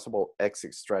responsible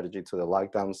exit strategy to the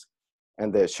lockdowns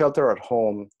and the shelter at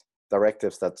home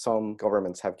directives that some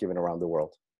governments have given around the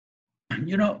world?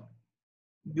 You know,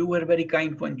 you were very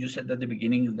kind when you said at the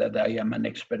beginning that I am an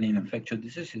expert in infectious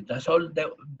diseases. That's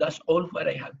all what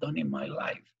I have done in my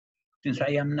life. Since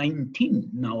I am 19,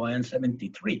 now I am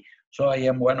 73. So I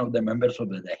am one of the members of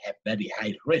the very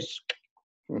high risk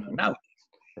nowadays.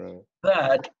 Right.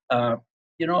 But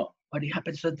you know, what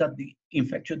happens is that the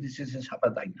infectious diseases have a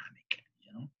dynamic.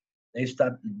 You know, they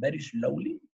start very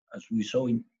slowly, as we saw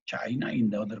in China,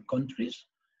 in the other countries,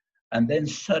 and then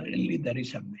suddenly there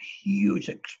is a huge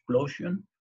explosion,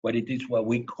 where it is what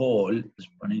we call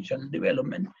exponential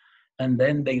development, and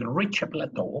then they reach a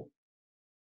plateau,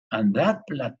 and that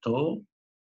plateau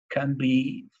can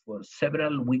be for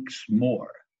several weeks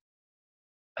more,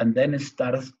 and then it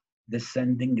starts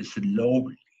descending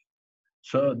slowly.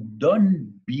 So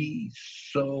don't be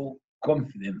so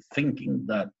confident thinking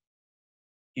that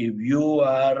if you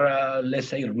are, let's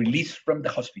say, released from the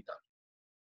hospital,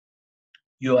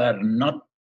 you are not,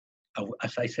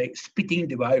 as I say, spitting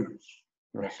the virus,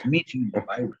 transmitting the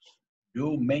virus.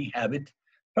 You may have it,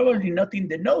 probably not in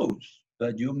the nose,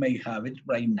 but you may have it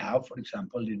right now. For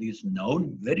example, it is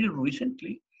known very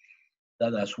recently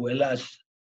that as well as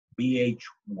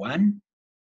BH1,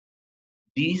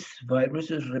 these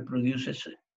viruses reproduces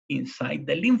inside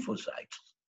the lymphocytes.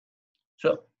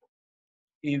 So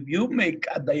if you make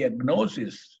a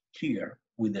diagnosis here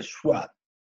with a swab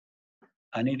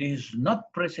and it is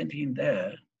not present in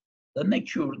there, that make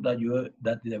sure that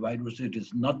the virus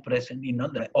is not present in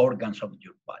other organs of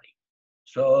your body.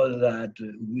 So that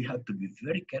we have to be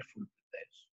very careful with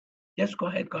this. Yes, go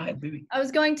ahead, Bibi. I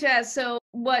was going to ask, so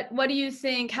what do you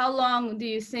think, how long do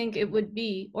you think it would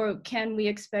be, or can we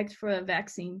expect for a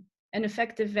vaccine, an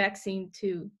effective vaccine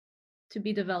to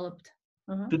be developed?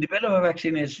 To develop a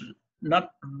vaccine is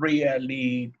not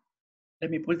really,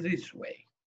 let me put it this way,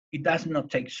 it does not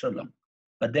take so long.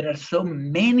 But there are so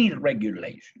many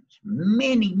regulations,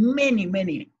 many.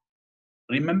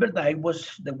 Remember that I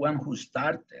was the one who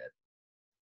started.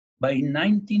 By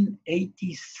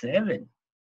 1987,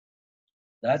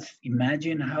 that's,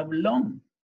 imagine how long,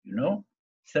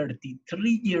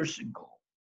 33 years ago,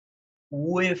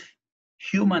 with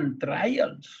human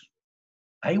trials,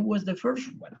 I was the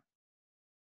first one.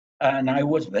 And I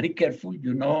was very careful,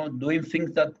 doing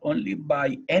things that only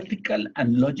by ethical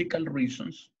and logical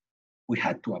reasons we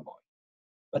had to avoid.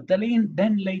 But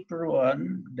then later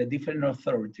on, the different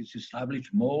authorities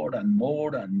established more and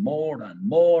more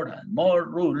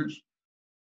rules.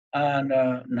 And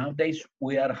nowadays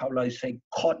we are, how do I say,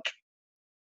 caught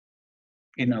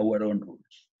in our own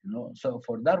rules. So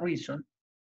for that reason,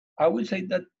 I would say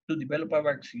that to develop a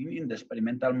vaccine in the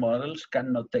experimental models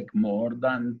cannot take more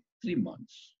than 3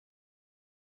 months.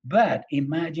 But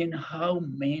imagine how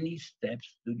many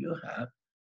steps do you have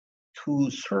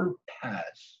to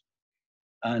surpass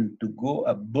and to go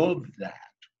above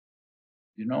that,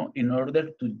 in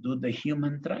order to do the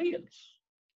human trials.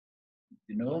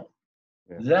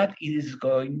 That is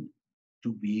going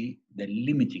to be the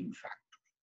limiting factor,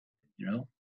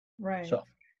 Right. So,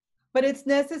 but it's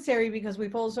necessary because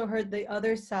we've also heard the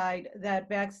other side that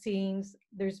vaccines,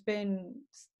 there's been,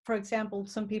 for example,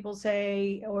 some people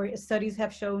say, or studies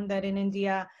have shown that in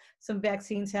India, some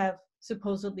vaccines have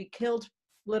supposedly killed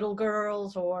little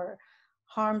girls or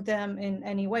harmed them in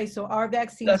any way. So our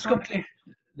vaccines...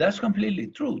 That's completely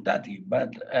true, Tati.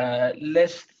 But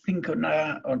let's think on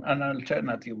an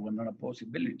alternative, on a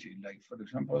possibility. Like, for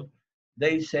example,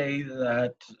 they say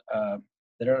that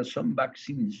there are some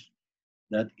vaccines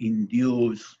that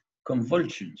induce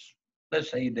convulsions.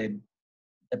 Let's say the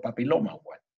papilloma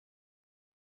one.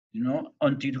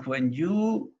 Until when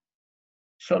you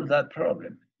solve that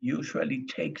problem, usually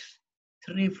takes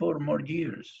 3-4 more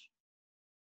years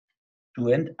to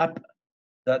end up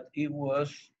that it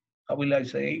was, how will I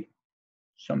say,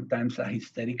 sometimes a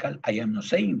hysterical. I am not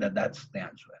saying that that's the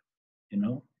answer,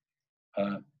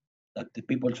 that the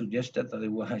people suggested that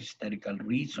it was a hysterical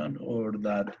reason, or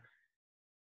that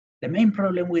the main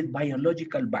problem with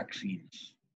biological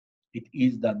vaccines, it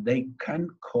is that they can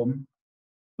come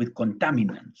with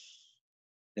contaminants.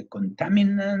 The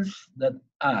contaminants that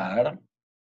are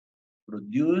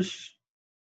produced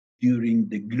during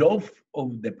the growth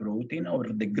of the protein or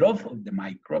the growth of the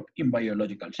microbe in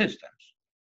biological systems,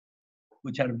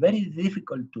 which are very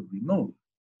difficult to remove.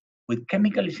 With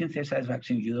chemically synthesized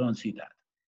vaccines, you don't see that.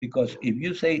 Because if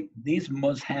you say this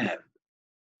must have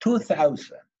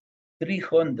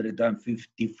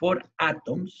 2,354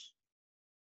 atoms,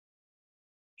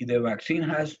 if the vaccine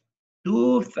has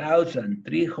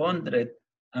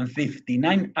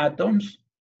 2,359 atoms,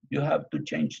 you have to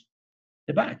change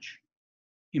the batch.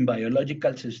 In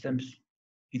biological systems,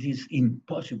 it is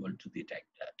impossible to detect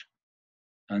that.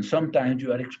 And sometimes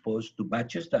you are exposed to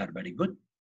batches that are very good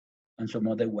and some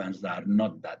other ones that are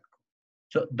not that good.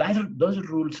 So those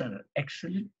rules are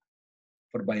excellent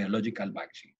for biological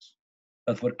vaccines.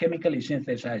 But for chemically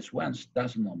synthesized ones,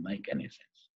 does not make any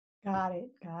sense. Got it.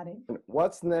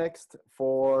 What's next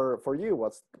for you?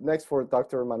 What's next for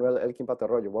Dr. Manuel Elkin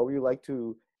Patarroyo? What would you like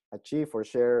to achieve or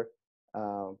share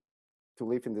to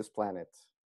live in this planet?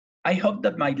 I hope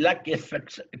that my life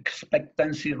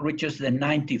expectancy reaches the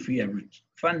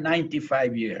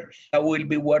 95 years. I will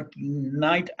be working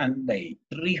night and day,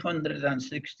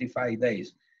 365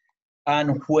 days.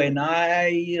 And when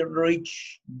I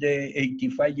reach the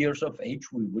 85 years of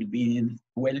age, we will be in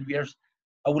 12 years,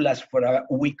 I will ask for a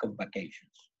week of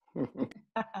vacations.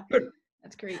 Good.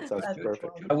 That's great. Sounds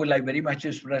perfect. I would like very much to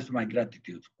express my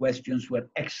gratitude. Questions were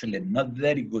excellent, not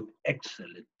very good,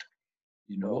 excellent,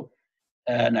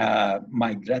 And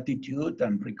my gratitude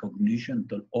and recognition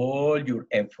to all your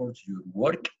efforts, your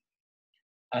work,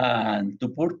 and to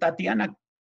poor Tatiana,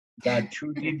 that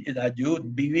you,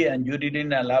 Vivi, and you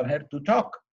didn't allow her to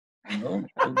talk.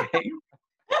 Okay.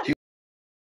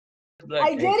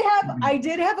 I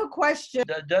did have a question.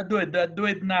 Do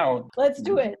it now. Let's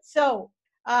do it. So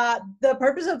the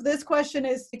purpose of this question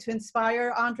is to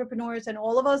inspire entrepreneurs and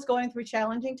all of us going through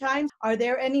challenging times. Are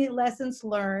there any lessons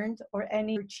learned or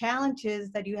any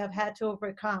challenges that you have had to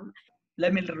overcome?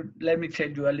 Let me tell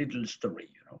you a little story.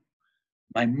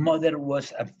 My mother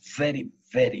was a very,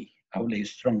 very, I would say,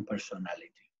 strong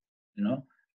personality. You know,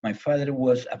 my father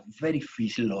was a very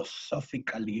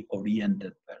philosophically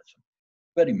oriented person,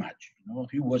 very much. You know,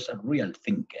 he was a real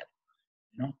thinker.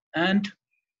 You know, and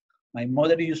my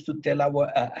mother used to tell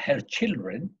her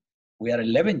children, we are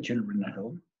 11 children at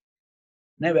home,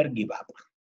 never give up,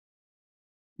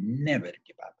 never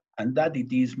give up. And that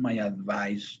it is my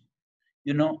advice.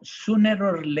 You know, sooner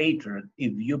or later,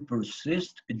 if you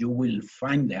persist, you will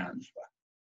find the answer,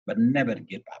 but never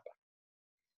give up.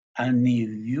 And if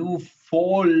you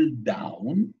fall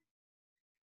down,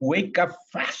 wake up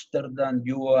faster than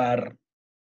you are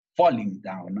falling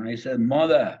down. I said,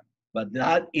 Mother, but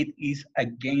that it is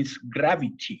against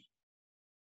gravity.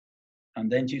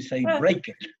 And then she said, break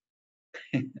it.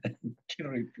 She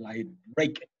replied,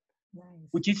 break it. Nice.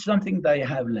 Which is something that I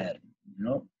have learned, you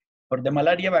know. For the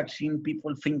malaria vaccine,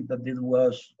 people think that it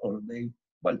was, or they,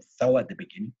 well, thought at the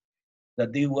beginning,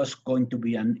 that it was going to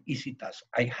be an easy task.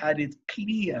 I had it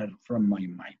clear from my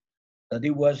mind that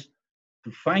it was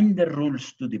to find the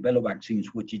rules to develop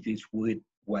vaccines, which it is with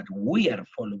what we are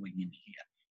following in here.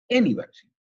 Any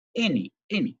vaccine, any,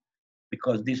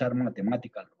 because these are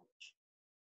mathematical rules.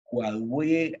 While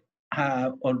we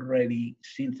have already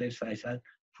synthesized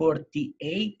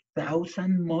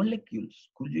 48,000 molecules.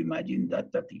 Could you imagine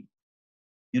that, Tati?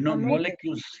 You know, amazing.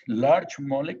 Molecules, large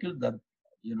molecules that,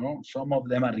 you know, some of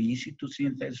them are easy to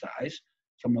synthesize,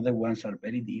 some of the ones are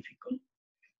very difficult.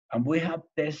 And we have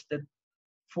tested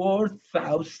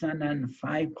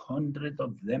 4,500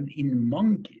 of them in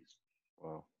monkeys.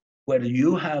 Wow. What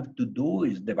you have to do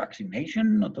is the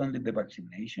vaccination, not only the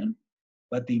vaccination,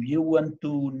 but if you want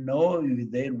to know if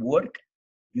they work,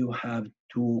 you have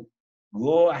to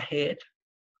go ahead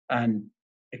and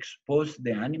expose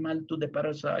the animal to the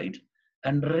parasite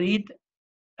and read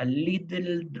a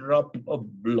little drop of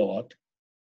blood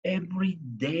every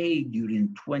day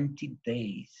during 20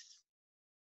 days.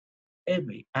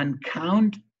 And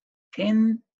count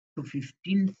 10 to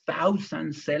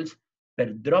 15,000 cells per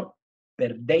drop per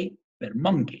day per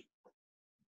monkey.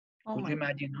 Could you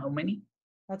imagine how many?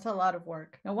 That's a lot of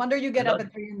work. No wonder you get up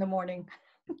at 3 in the morning.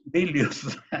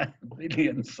 Billions,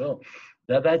 billions. So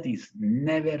that is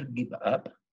never give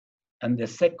up. And the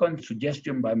second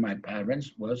suggestion by my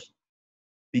parents was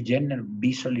be generous,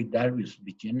 be solidarious,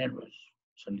 be generous,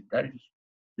 solidarious.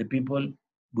 The people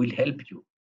will help you.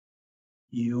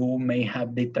 You may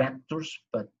have detractors,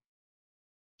 but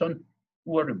don't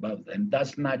worry about them.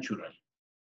 That's natural.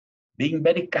 Being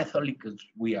very Catholic as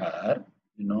we are,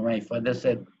 you know, my father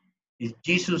said, is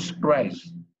Jesus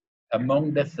Christ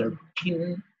among the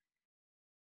 13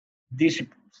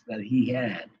 disciples that he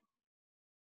had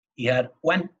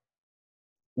one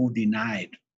who denied,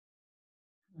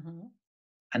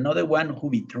 another one who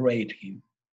betrayed him.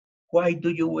 Why do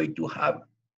you wait to have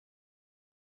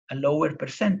a lower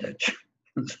percentage?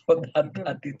 So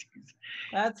that it is.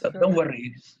 So don't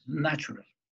worry, it's natural.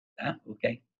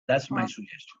 Okay, that's my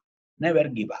suggestion. Never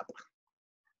give up,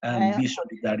 and be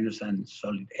solidarious and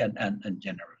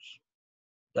generous.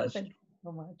 That's it.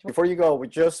 So much. Before you go, we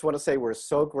just want to say we're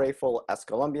so grateful as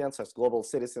Colombians, as global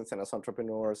citizens, and as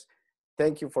entrepreneurs.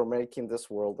 Thank you for making this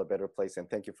world a better place, and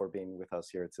thank you for being with us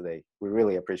here today. We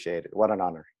really appreciate it. What an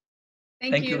honor.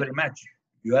 Thank you very much.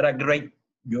 You are a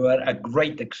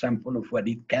great example of what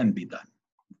it can be done.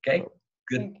 Okay?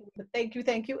 Good.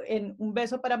 Thank you. And un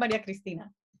beso para María Cristina.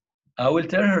 I will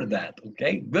tell her that.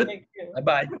 Okay? Good.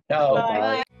 Bye-bye. Ciao.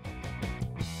 Bye.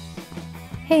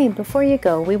 Hey, before you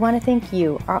go, we want to thank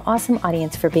you, our awesome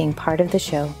audience, for being part of the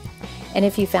show. And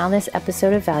if you found this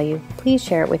episode of value, please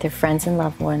share it with your friends and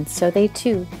loved ones so they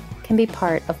too can be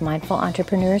part of Mindful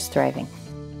Entrepreneurs Thriving.